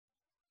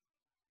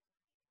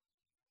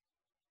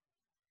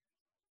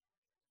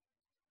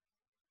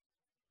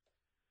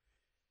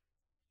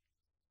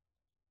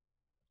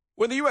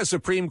When the U.S.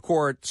 Supreme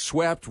Court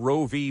swept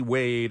Roe v.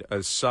 Wade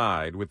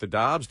aside with the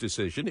Dobbs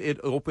decision, it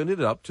opened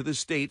it up to the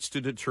states to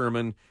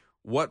determine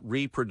what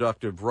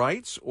reproductive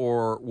rights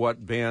or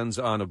what bans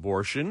on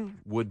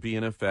abortion would be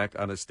in effect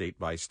on a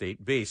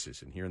state-by-state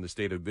basis. And here in the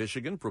state of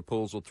Michigan,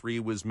 Proposal 3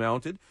 was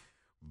mounted.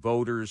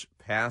 Voters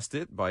passed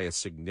it by a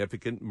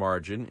significant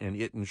margin, and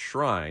it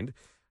enshrined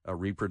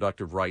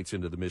reproductive rights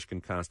into the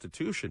Michigan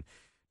Constitution.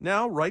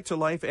 Now,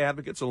 right-to-life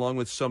advocates, along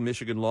with some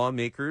Michigan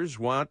lawmakers,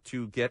 want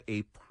to get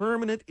a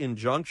permanent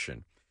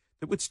injunction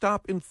that would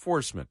stop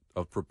enforcement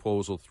of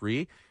Proposal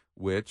 3,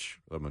 which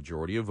a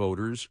majority of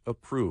voters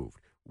approved.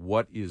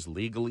 What is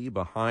legally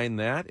behind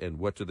that, and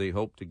what do they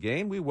hope to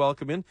gain? We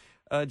welcome in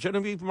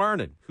Genevieve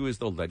Marnon, who is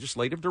the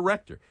Legislative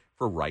Director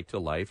for Right to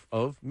Life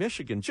of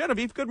Michigan.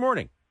 Genevieve, good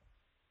morning.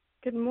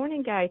 Good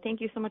morning, Guy. Thank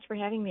you so much for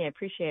having me. I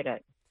appreciate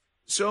it.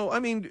 So, I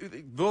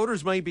mean,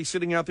 voters might be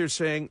sitting out there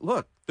saying,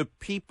 look, the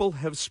people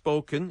have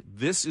spoken.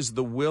 This is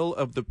the will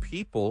of the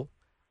people.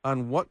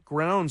 On what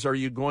grounds are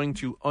you going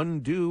to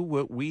undo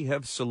what we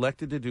have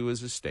selected to do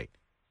as a state?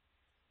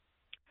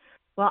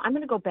 Well, I'm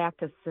going to go back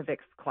to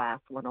Civics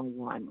Class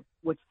 101,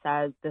 which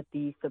says that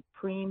the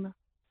supreme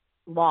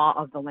law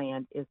of the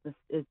land is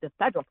the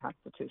federal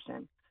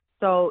Constitution.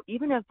 So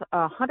even if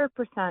 100%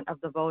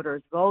 of the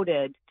voters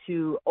voted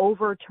to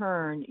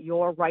overturn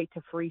your right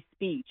to free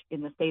speech in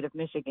the state of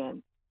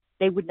Michigan,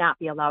 they would not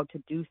be allowed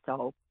to do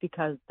so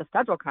because the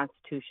federal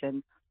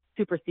Constitution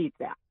supersedes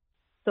that.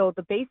 So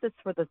the basis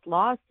for this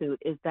lawsuit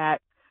is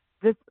that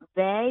this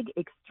vague,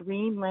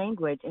 extreme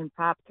language in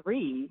Prop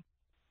 3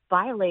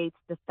 violates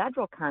the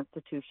federal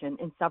Constitution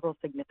in several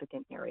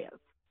significant areas.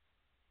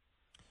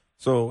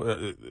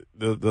 So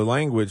the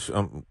language,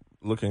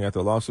 looking at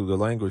the lawsuit, the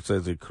language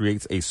says it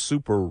creates a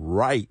super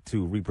right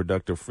to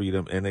reproductive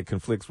freedom, and it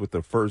conflicts with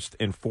the First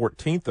and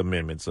 14th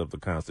Amendments of the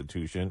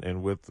Constitution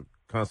and with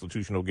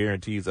constitutional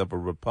guarantees of a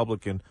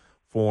Republican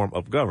form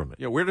of government.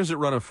 Yeah, where does it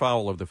run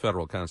afoul of the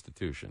federal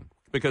Constitution?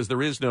 Because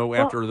there is no,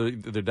 after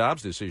the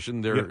Dobbs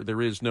decision,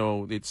 there is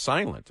no, it's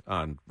silent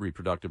on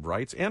reproductive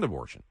rights and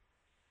abortion.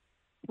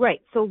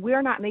 Right. So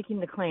we're not making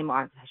the claim, or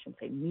I shouldn't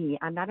say me,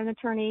 I'm not an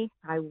attorney.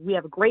 We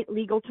have a great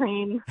legal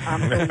team.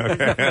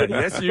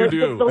 Yes, you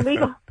do.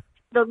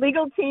 The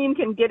legal team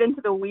can get into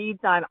the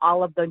weeds on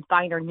all of the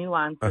finer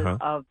nuances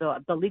of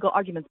the legal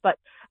arguments. But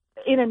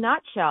in a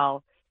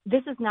nutshell,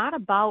 this is not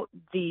about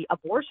the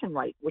abortion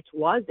right, which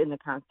was in the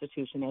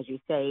Constitution, as you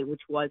say,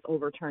 which was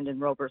overturned in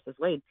Roe versus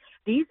Wade.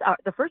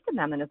 The First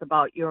Amendment is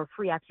about your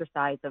free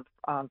exercise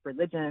of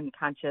religion,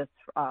 conscious,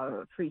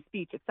 free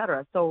speech, et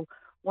cetera. So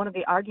one of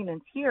the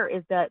arguments here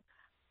is that,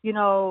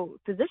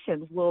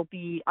 physicians will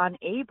be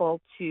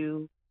unable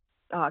to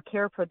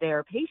care for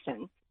their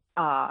patients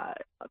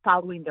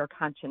following their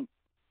conscience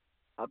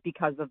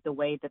because of the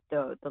way that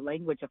the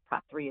language of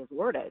Prop 3 is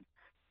worded.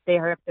 They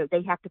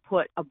have to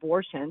put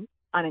abortion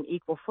on an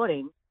equal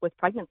footing with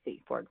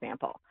pregnancy, for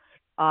example,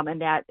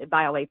 and that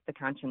violates the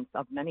conscience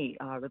of many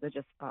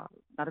religious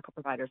medical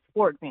providers,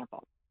 for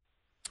example,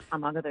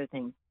 among other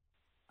things.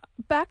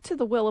 Back to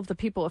the will of the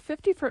people. If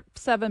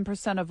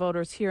 57% of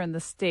voters here in the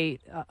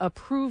state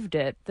approved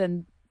it,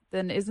 then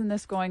isn't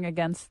this going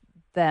against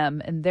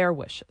them and their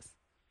wishes?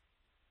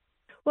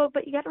 Well,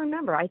 but you got to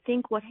remember, I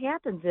think what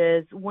happens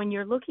is when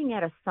you're looking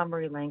at a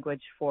summary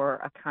language for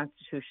a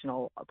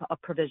constitutional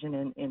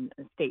provision in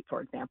a state,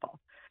 for example,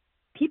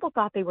 people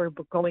thought they were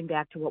going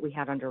back to what we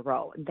had under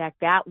Roe. In fact,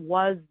 that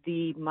was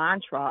the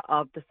mantra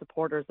of the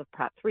supporters of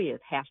Prop 3 is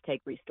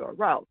 #Restore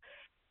Roe.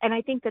 And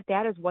I think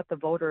that is what the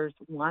voters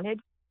wanted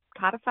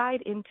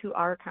codified into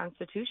our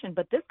Constitution.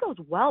 But this goes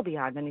well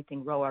beyond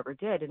anything Roe ever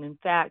did. And in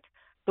fact,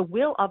 the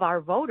will of our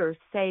voters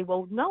say,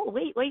 well, no,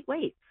 wait.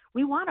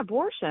 We want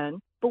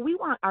abortion, but we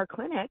want our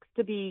clinics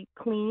to be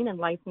clean and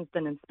licensed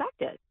and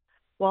inspected.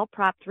 Well,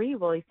 Prop 3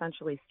 will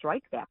essentially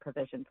strike that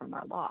provision from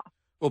our law.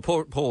 Well,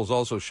 polls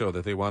also show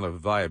that they want a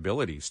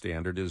viability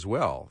standard as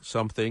well,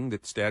 something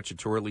that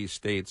statutorily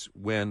states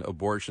when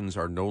abortions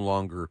are no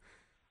longer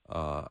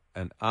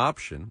an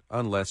option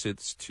unless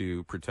it's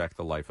to protect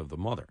the life of the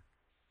mother.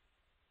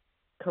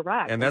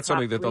 Correct. And that's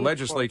something that the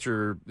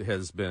legislature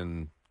has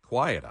been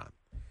quiet on.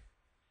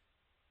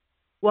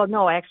 Well,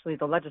 no, actually,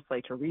 the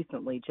legislature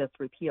recently just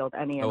repealed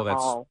any and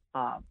all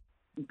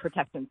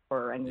protections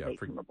for any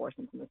late-term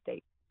abortions in the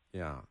state.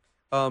 Yeah.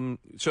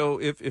 So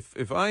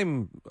if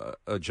I'm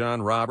a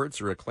John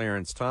Roberts or a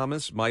Clarence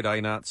Thomas, might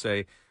I not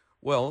say,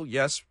 well,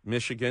 yes,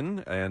 Michigan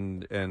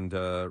and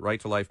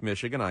Right to Life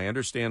Michigan, I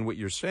understand what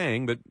you're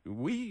saying, but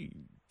we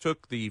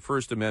took the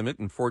First Amendment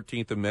and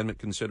 14th Amendment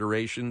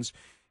considerations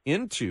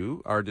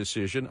into our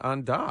decision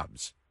on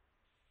Dobbs.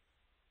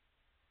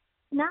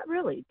 Not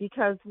really,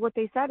 because what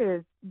they said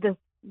is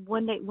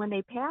when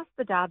they passed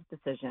the Dobbs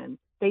decision,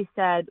 they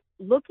said,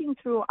 looking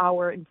through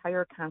our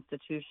entire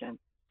Constitution,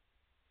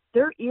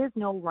 there is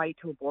no right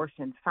to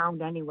abortion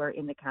found anywhere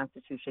in the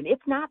Constitution.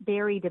 It's not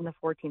buried in the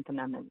 14th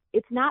Amendment.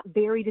 It's not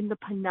buried in the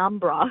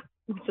penumbra,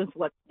 which is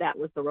that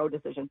was the Roe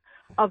decision,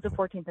 of the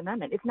 14th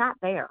Amendment. It's not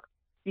there.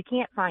 You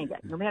can't find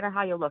it, no matter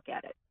how you look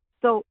at it.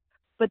 So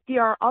But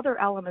there are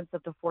other elements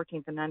of the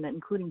 14th Amendment,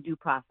 including due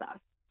process,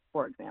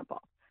 for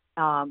example,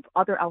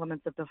 other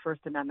elements of the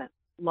First Amendment,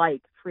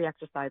 like free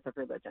exercise of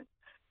religion.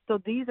 So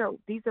these are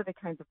the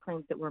kinds of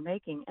claims that we're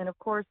making. And, of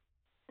course,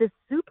 this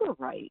super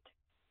right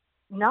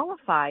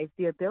nullifies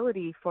the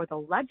ability for the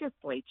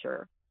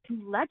legislature to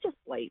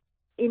legislate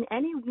in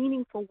any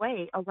meaningful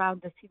way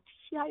around this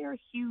entire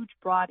huge,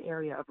 broad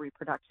area of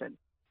reproduction.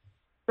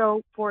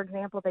 So, for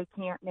example, they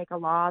can't make a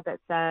law that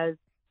says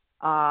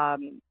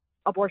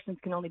abortions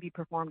can only be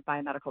performed by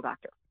a medical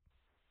doctor.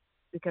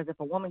 Because if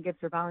a woman gives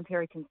her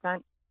voluntary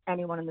consent,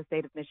 anyone in the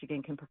state of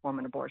Michigan can perform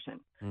an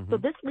abortion. Mm-hmm. So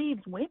this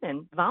leaves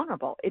women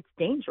vulnerable. It's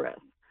dangerous.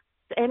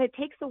 And it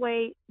takes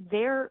away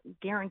their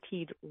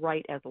guaranteed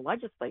right as a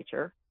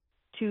legislature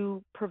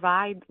to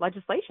provide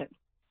legislation.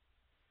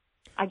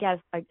 I guess,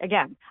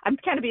 again, I'm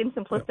kind of being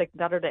simplistic,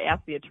 better to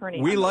ask the attorney.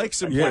 We like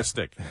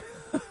simplistic.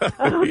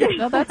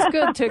 No, that's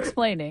good to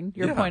explaining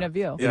your point of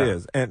view. It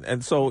is.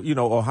 And so,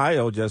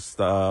 Ohio just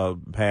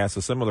passed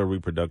a similar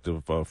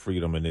reproductive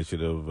freedom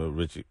initiative,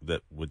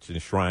 which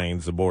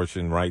enshrines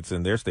abortion rights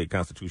in their state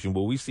constitution.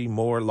 Will we see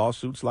more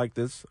lawsuits like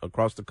this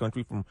across the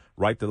country from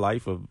Right to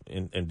Life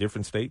in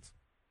different states?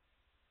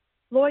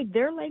 Lloyd,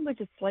 their language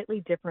is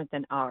slightly different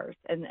than ours,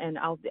 and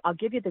I'll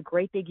give you the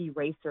great big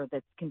eraser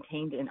that's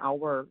contained in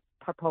our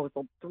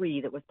Proposal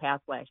 3 that was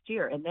passed last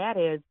year, and that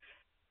is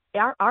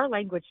our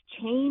language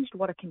changed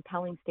what a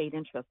compelling state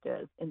interest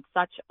is in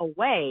such a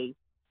way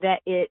that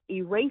it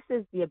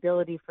erases the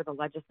ability for the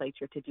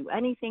legislature to do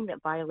anything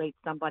that violates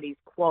somebody's,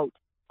 quote,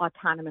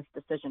 autonomous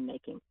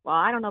decision-making. Well,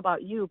 I don't know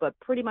about you, but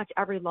pretty much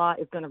every law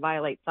is going to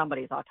violate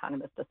somebody's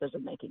autonomous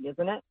decision-making,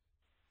 isn't it?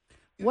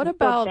 What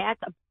about... So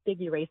that's a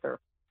big eraser.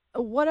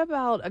 What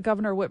about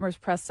Governor Whitmer's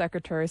press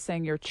secretary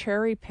saying you're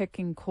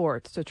cherry-picking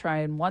courts to try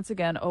and once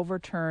again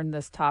overturn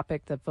this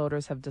topic that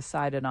voters have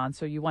decided on?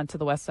 So you went to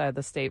the west side of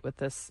the state with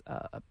this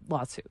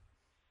lawsuit.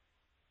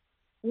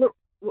 Look,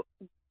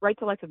 Right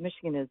to Life of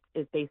Michigan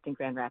is based in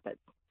Grand Rapids.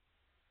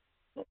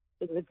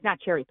 It's not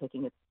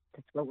cherry-picking. It's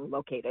where we're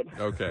located.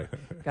 Okay.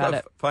 Got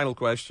it. Final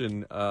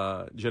question,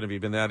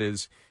 Genevieve, and that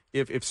is,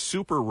 if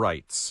super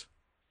rights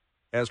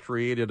as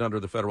created under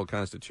the federal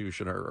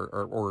constitution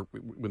or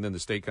within the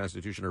state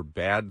constitution are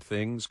bad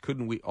things,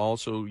 couldn't we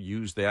also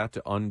use that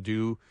to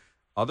undo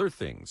other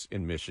things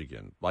in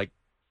Michigan, like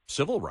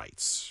civil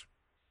rights?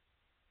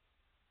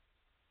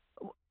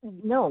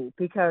 No,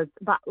 because,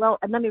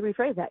 and let me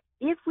rephrase that.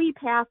 If we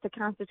pass a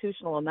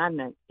constitutional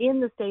amendment in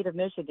the state of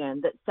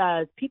Michigan that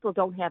says people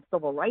don't have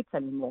civil rights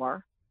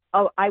anymore,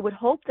 I would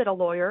hope that a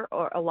lawyer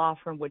or a law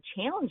firm would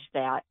challenge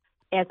that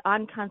as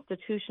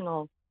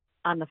unconstitutional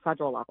on the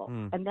federal level.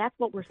 And that's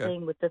what we're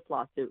saying with this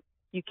lawsuit.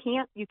 You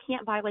can't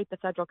violate the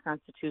federal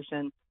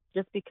constitution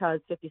just because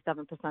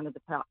 57% of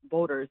the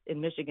voters in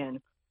Michigan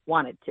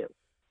wanted to.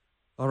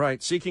 All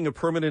right. Seeking a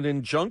permanent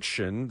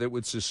injunction that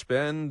would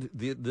suspend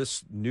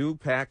this new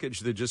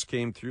package that just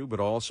came through, but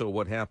also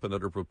what happened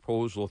under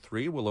Proposal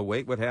 3. We'll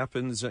await what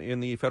happens in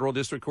the federal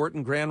district court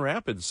in Grand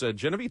Rapids.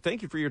 Genevieve,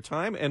 thank you for your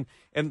time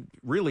and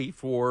really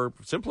for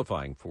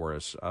simplifying for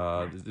us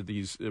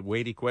these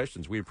weighty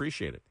questions. We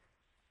appreciate it.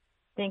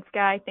 Thanks,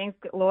 Guy. Thanks,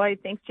 Lloyd.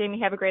 Thanks, Jamie.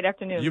 Have a great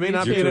afternoon. You may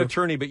not be an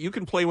attorney, but you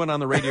can play one on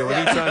the radio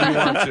anytime you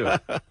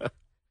want to.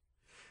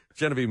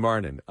 Genevieve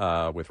Marnon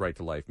with Right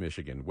to Life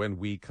Michigan. When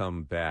we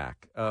come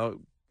back,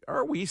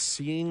 are we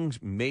seeing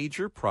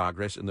major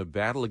progress in the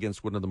battle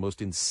against one of the most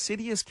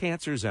insidious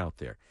cancers out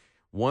there?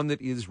 One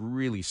that is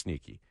really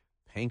sneaky,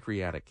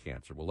 pancreatic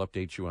cancer. We'll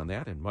update you on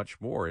that and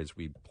much more as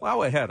we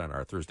plow ahead on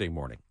our Thursday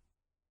morning.